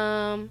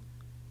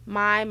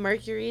 My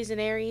Mercury is an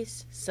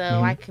Aries, so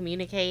I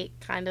communicate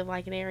kind of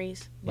like an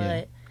Aries,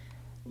 but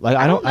like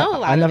I don't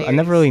know. I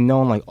never really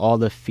known like all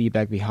the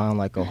feedback behind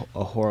like a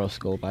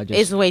horoscope.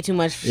 It's way too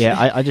much.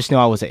 Yeah, I just know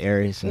I was an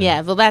Aries.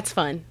 Yeah, well that's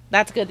fun.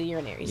 That's good that you're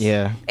an Aries.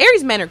 Yeah.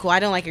 Aries men are cool. I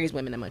don't like Aries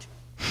women that much.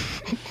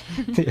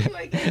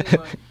 Like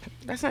anyone.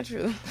 That's not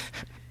true.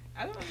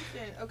 I don't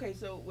understand. Okay,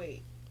 so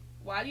wait.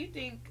 Why do you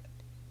think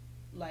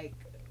like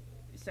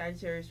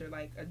Sagittarius are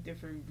like a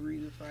different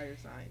breed of fire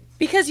signs?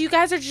 Because you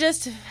guys are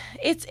just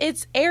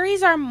it's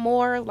Aries are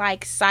more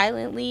like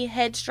silently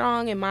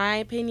headstrong in my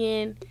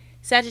opinion.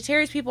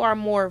 Sagittarius people are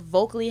more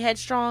vocally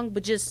headstrong,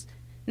 but just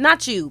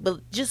not you,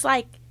 but just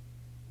like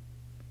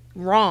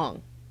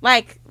wrong.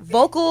 Like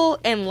vocal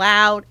and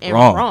loud and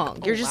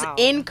wrong. You're just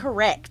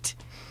incorrect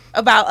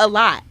about a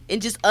lot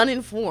and just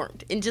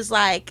uninformed and just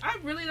like I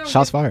really don't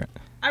shots fired.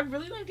 I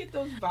really don't get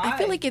those vibes. I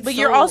feel like it's but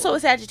you're also a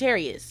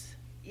Sagittarius.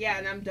 Yeah,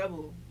 and I'm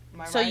double.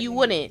 So you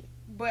wouldn't.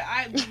 But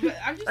I'm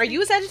just Are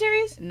you a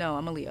Sagittarius? No,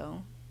 I'm a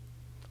Leo.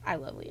 I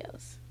love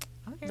Leos.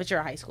 Okay. But you're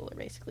a high schooler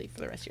basically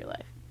for the rest of your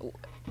life.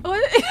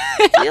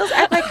 What? Leos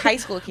act like high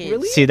school kids.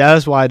 Really? See,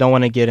 that's why I don't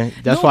want to get in.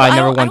 That's why I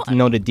never want to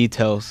know the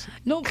details.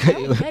 No, but I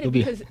don't get it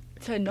because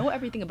to know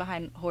everything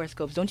behind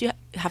horoscopes, don't you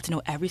have to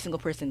know every single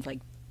person's like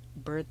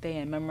birthday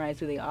and memorize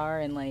who they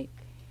are, and like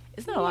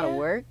isn't that a lot of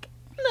work?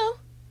 No.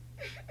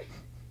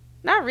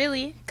 Not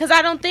really, because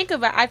I think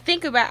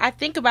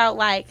about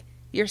like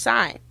your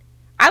sign.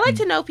 I like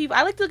to know people.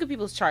 I like to look at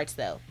people's charts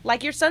though.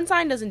 Like your sun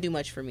sign doesn't do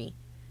much for me.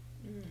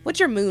 What's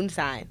your moon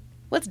sign?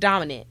 What's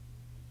dominant?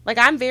 Like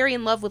I'm very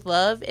in love with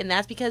love, and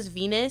that's because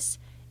Venus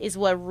is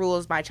what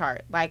rules my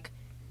chart. Like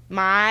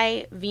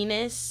my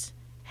Venus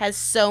has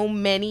so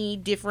many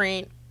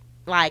different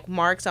like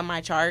marks on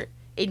my chart.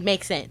 It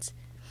makes sense.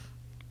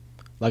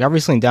 Like I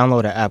recently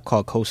downloaded an app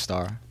called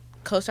CoStar.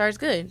 CoStar is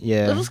good.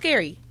 Yeah. A little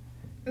scary.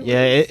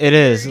 Yeah, it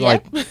is. Yeah.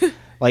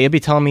 Like it'd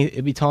be telling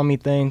me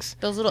things.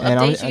 Those little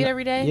updates you get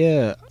every day.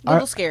 Yeah, a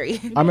little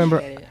scary. I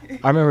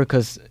remember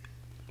because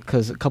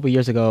a couple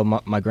years ago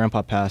my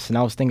grandpa passed, and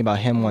I was thinking about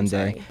him one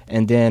day,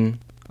 and then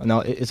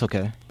it's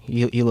okay.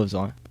 He lives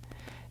on,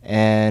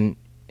 and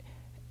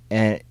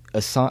a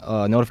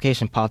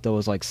notification popped up,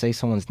 was like, say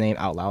someone's name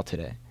out loud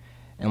today,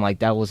 and like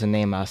that was the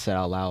name I said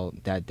out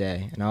loud that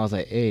day, and I was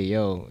like, hey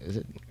yo,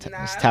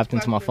 it's tapped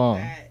into my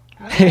phone.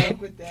 I fuck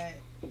with that.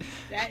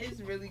 That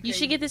is really crazy. You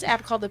should get this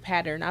app called The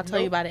Pattern. I'll tell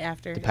you about it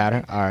after. The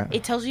Pattern? All right.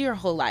 It tells you your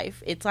whole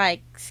life. It's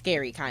like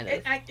scary, kind of.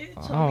 It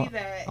told me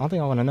that. I don't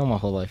think I want to know my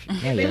whole life.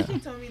 It basically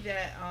told me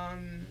that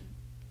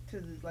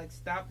to like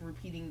stop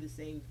repeating the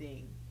same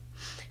thing.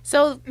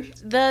 So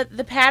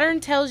the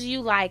pattern tells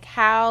you like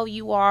how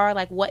you are,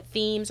 like what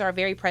themes are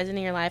very present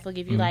in your life. It'll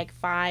give you like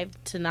 5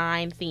 to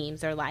 9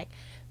 themes. They're like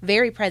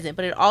very present,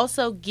 but it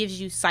also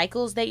gives you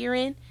cycles that you're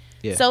in.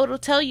 Yeah. So it'll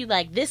tell you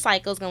like this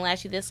cycle is gonna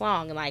last you this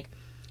long, and like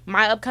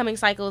my upcoming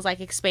cycle is like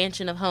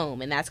expansion of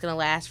home, and that's gonna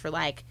last for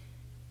like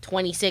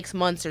 26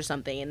 months or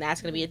something, and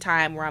that's gonna be a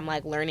time where I'm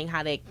like learning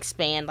how to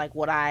expand like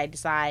what I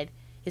decide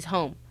is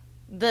home.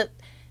 That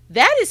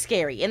is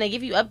scary, and they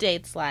give you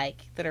updates like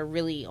that are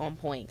really on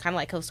point, kind of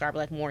like CoStar, but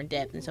like more in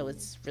depth, and so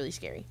it's really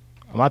scary.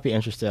 I might be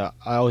interested.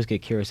 I always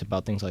get curious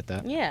about things like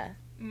that. Yeah.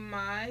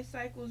 My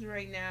cycles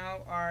right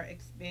now are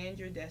Expand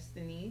Your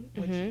Destiny,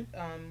 which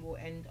will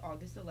end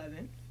August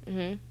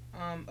 11th.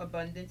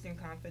 Abundance and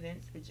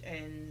Confidence, which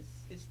ends.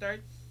 It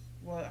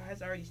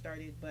has already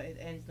started, but it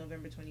ends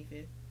November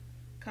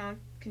 25th.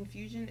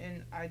 Confusion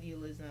and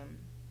Idealism.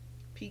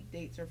 Peak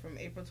dates are from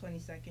April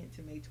 22nd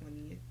to May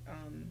 20th.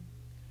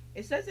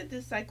 It says that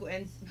this cycle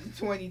ends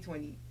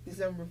 2020,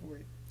 December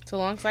 4th. It's a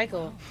long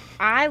cycle.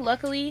 I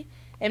luckily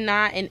am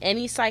not in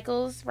any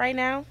cycles right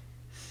now.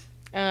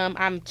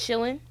 I'm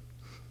chilling,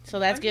 so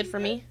that's good for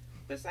me.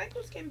 The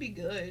cycles can be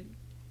good.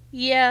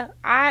 Yeah,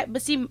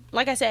 but see,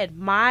 like I said,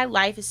 my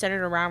life is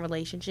centered around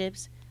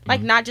relationships.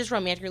 Like, not just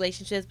romantic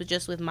relationships, but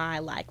just with my,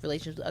 like,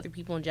 relationships with other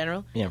people in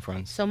general. Yeah,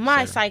 friends. So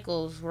my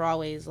cycles were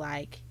always,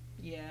 like,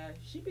 Yeah,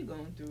 she be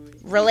going through it.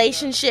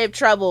 Relationship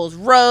troubles,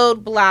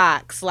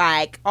 roadblocks,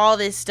 like all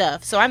this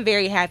stuff. So I'm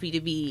very happy to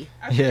be.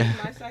 I feel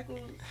like my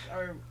cycles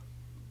are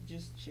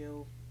just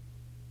chill.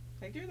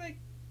 Like they're like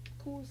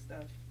cool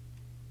stuff.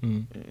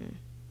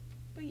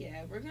 But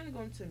yeah, we're gonna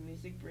go into a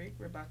music break.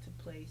 We're about to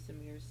play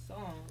Samir's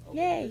song,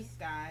 Open the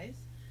Skies.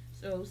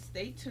 So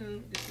stay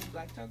tuned. This is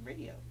Black Talk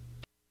Radio.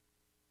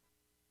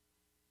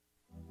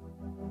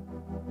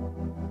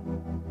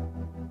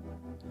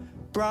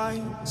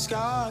 Bright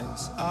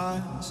skies,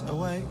 eyes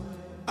awake.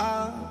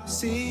 I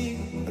see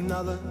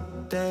another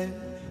day.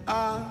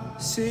 I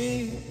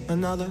see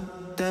another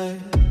day.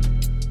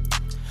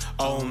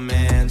 Oh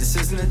man, this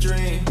isn't a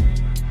dream.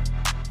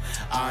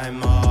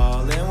 I'm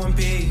all in one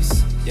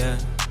piece, yeah.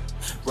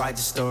 Write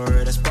the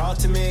story that's brought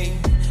to me,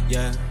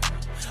 yeah.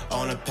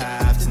 On a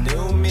path to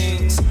new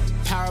means.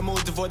 Power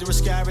move, devoid the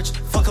scabbage.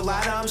 Fuck a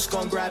ladder, I'm just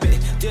gonna grab it.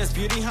 There's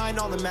beauty behind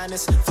all the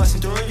madness. Flexing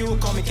through it, you will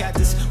call me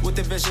cactus. With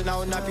the vision, I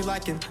would not be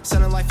lacking.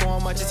 Sending life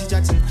on my Jesse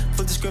Jackson.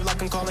 Flip the script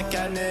like I'm calling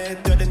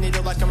catnip. Thread the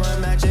needle like I'm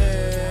running magic.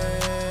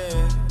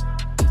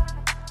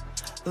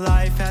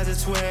 Life has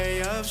its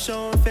way of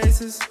showing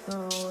faces.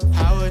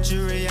 How would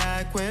you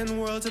react when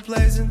worlds are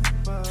blazing?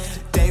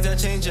 Things are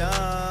changing,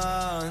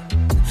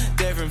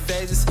 different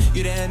phases.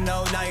 You didn't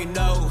know, now you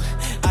know.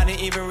 I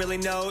didn't even really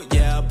know,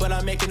 yeah. But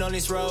I'm making on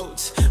these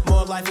roads.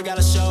 More life I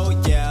gotta show,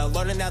 yeah.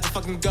 Learning how to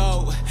fucking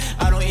go.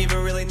 I don't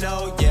even really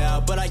know, yeah.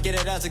 But I get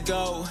it as I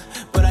go.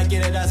 But I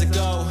get it as I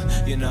go,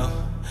 you know.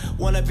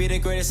 Wanna be the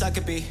greatest I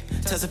could be.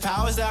 Test the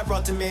powers that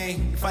brought to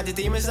me. Fight the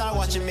demons that are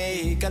watching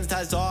me. Got the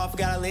ties off,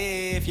 gotta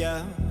leave,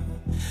 yeah.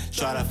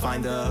 Try to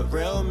find the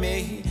real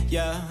me,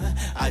 yeah.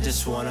 I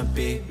just wanna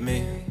be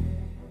me.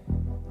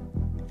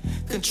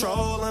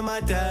 Controlling my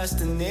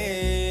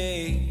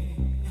destiny.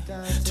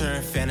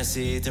 Turn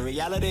fantasy to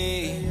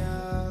reality.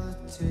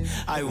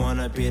 I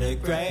wanna be the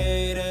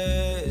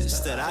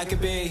greatest that I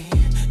could be,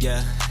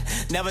 yeah.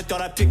 Never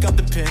thought I'd pick up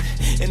the pen.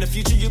 In the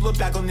future you look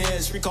back on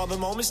this. Recall the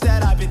moments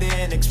that I've been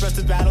in. Express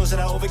the battles that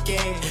I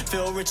overcame.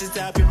 Feel riches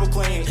that people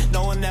claim.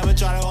 No one ever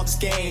tried to hold this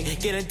game.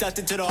 Get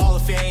inducted to the Hall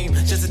of Fame.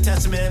 Just a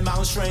testament of my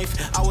own strength.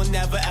 I will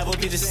never ever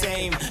be the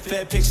same.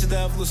 Fair picture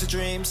of lucid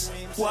dreams.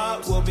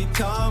 What will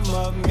become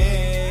of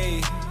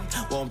me?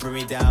 Won't bring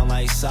me down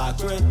like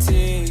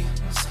Socrates.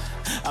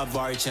 I've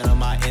already channeled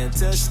my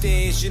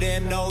interstates. You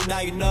didn't know, now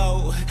you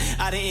know.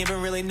 I didn't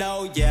even really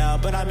know, yeah.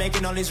 But I'm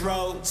making on these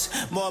roads.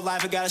 More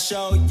life I gotta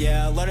show,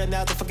 yeah. Learning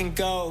how to fucking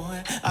go.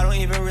 I don't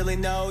even really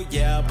know,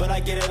 yeah. But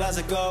I get it as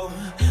I go.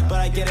 But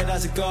I get it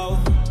as I go,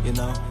 you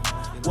know.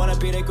 Wanna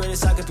be the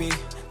greatest I could be.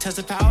 Test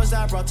the powers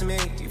that brought to me.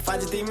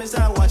 Fight the demons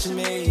that are watching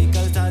me.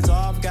 Got the ties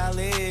off, gotta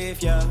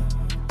leave, yeah.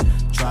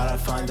 Try to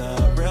find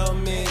the real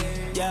me,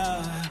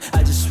 yeah.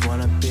 I just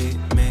wanna be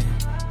me.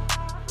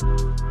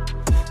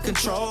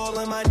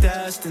 Controlling my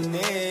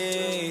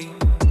destiny.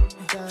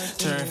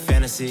 Turn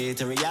fantasy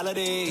to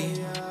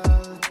reality.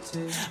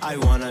 I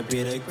wanna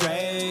be the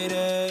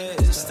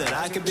greatest that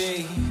I could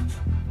be.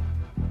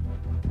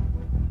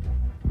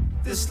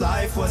 This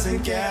life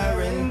wasn't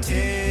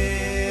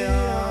guaranteed.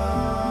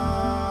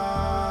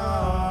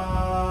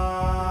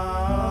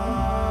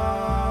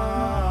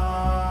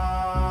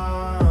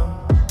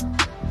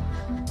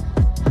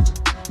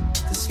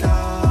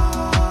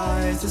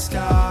 The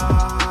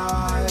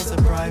skies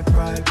are bright,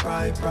 bright,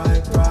 bright,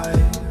 bright,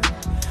 bright.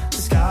 The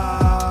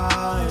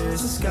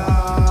skies, the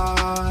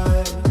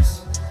skies.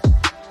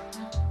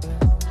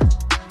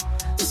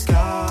 The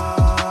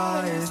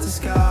skies, the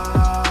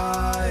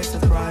skies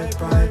are bright,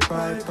 bright,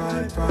 bright,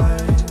 bright,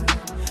 bright.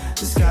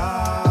 The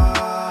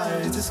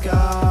skies, the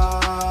skies.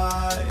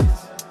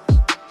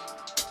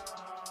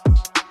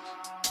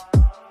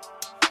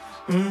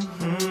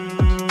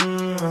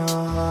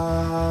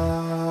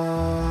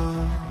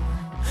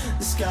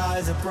 The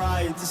skies are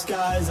bright, the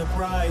skies are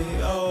bright,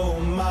 oh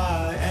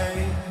my,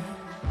 eh.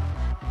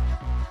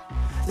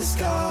 The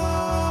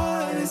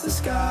skies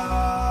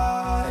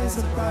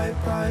are bright,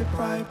 bright,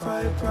 bright,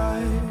 bright,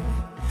 bright.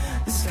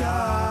 The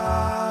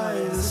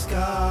skies, the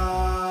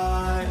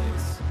skies.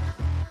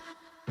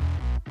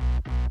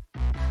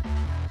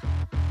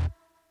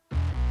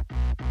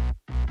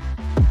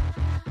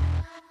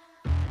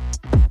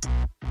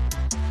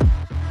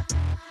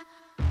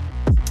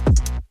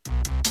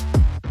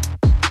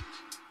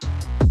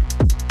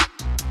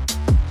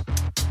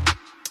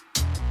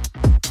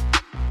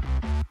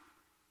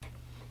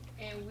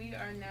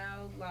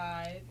 Now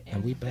live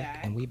and we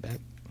back.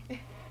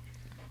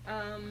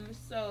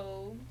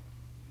 So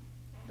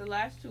the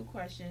last two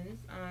questions.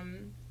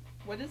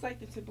 What is like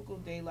the typical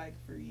day like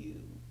for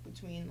you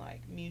between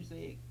like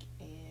music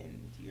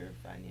and your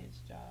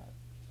finance job?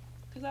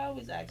 Because I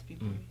always ask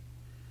people.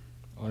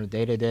 On a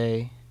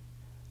day-to-day,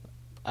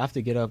 I have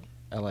to get up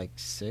at like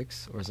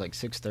 6 or it's like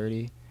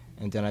 6:30,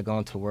 and then I go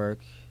into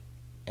work,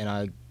 and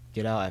I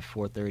get out at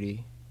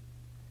 4:30,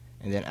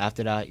 and then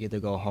after that I either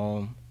go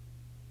home.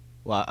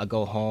 Well, I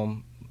go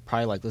home,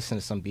 probably like listen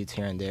to some beats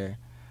here and there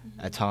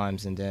at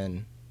times, and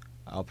then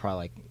I'll probably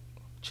like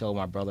chill with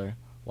my brother,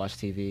 watch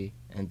TV,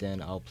 and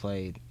then I'll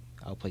play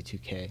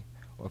 2K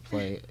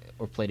play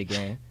the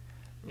game.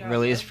 Y'all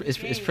Really, love the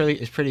it's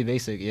pretty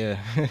basic. Yeah.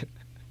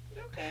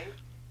 Okay.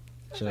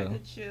 Sounds Chill. like a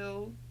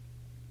chill.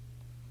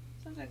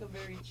 Sounds like a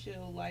very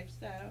chill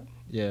lifestyle.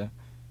 Yeah.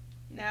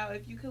 Now,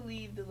 if you could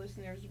leave the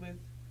listeners with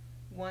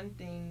one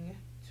thing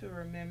to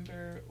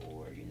remember,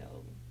 or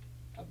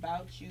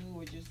about you,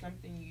 or just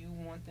something you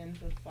want them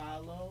to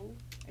follow,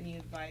 any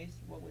advice?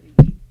 What would it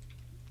be?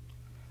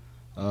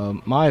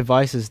 My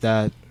advice is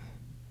that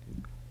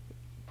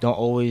don't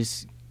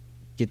always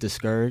get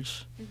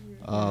discouraged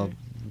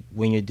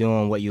when you're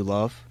doing what you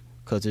love,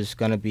 because there's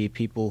gonna be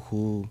people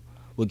who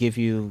will give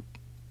you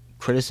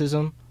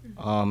criticism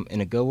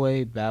in a good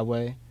way, bad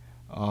way,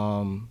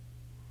 but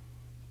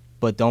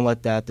don't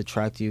let that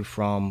detract you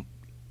from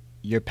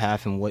your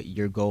path and what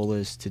your goal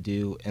is to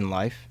do in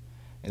life.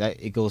 And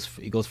that it goes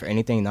for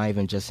anything, not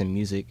even just in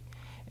music.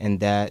 And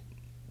that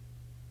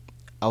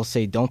I'll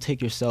say, don't take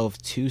yourself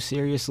too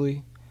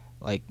seriously.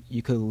 Like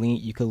you could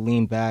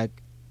lean back,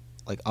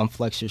 like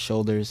unflex your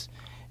shoulders,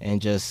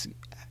 and just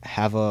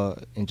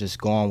just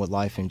go on with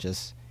life and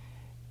just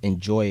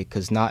enjoy it.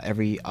 Because not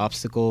every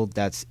obstacle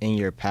that's in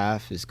your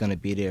path is gonna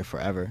be there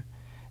forever.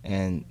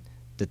 And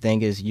the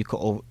thing is, you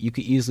could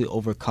easily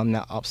overcome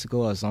that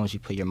obstacle as long as you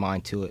put your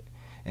mind to it.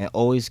 And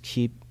always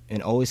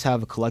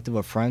have a collective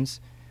of friends,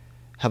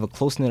 have a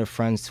close knit of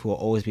friends who will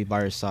always be by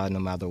your side no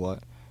matter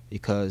what.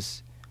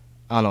 Because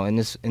I don't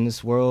know, in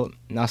this world,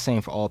 not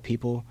saying for all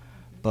people,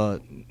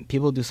 but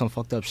people do some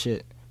fucked up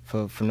shit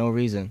for no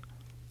reason,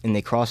 and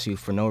they cross you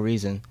for no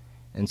reason.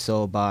 And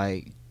so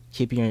by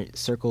keeping your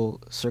circle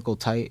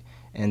tight,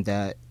 and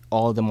that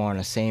all of them are on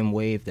the same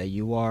wave that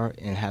you are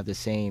and have the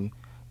same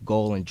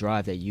goal and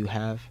drive that you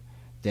have,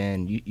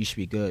 then you should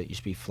be good. You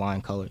should be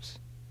flying colors.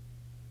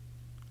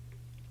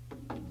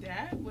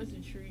 That was a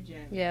true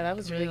gem. Yeah, that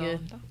was really Real.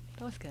 good.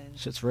 That was good.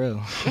 Shit's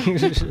real. I don't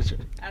even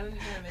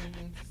have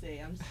anything to say.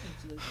 I'm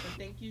speechless. But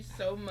thank you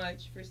so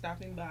much for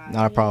stopping by.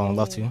 Not a problem.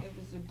 Love to. It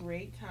was a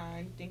great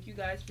time. Thank you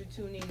guys for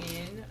tuning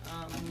in.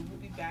 We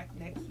will be back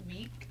next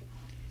week.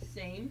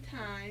 Same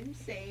time,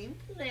 same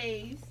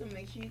place. So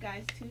make sure you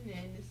guys tune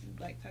in. This is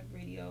Black Talk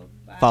Radio.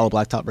 Bye. Follow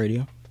Black Top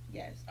Radio.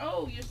 Yes.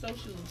 Oh, your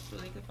socials so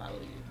they can follow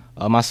you.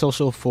 My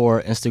social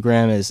for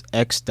Instagram is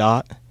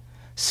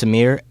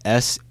x.Samir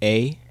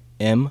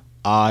SAMIR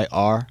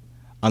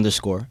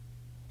 _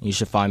 You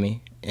should find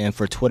me. And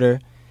for Twitter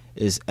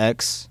is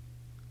x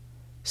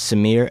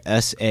Samir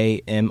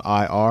SAMIR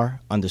 _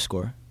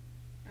 All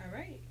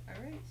right.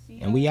 See you.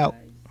 And we out.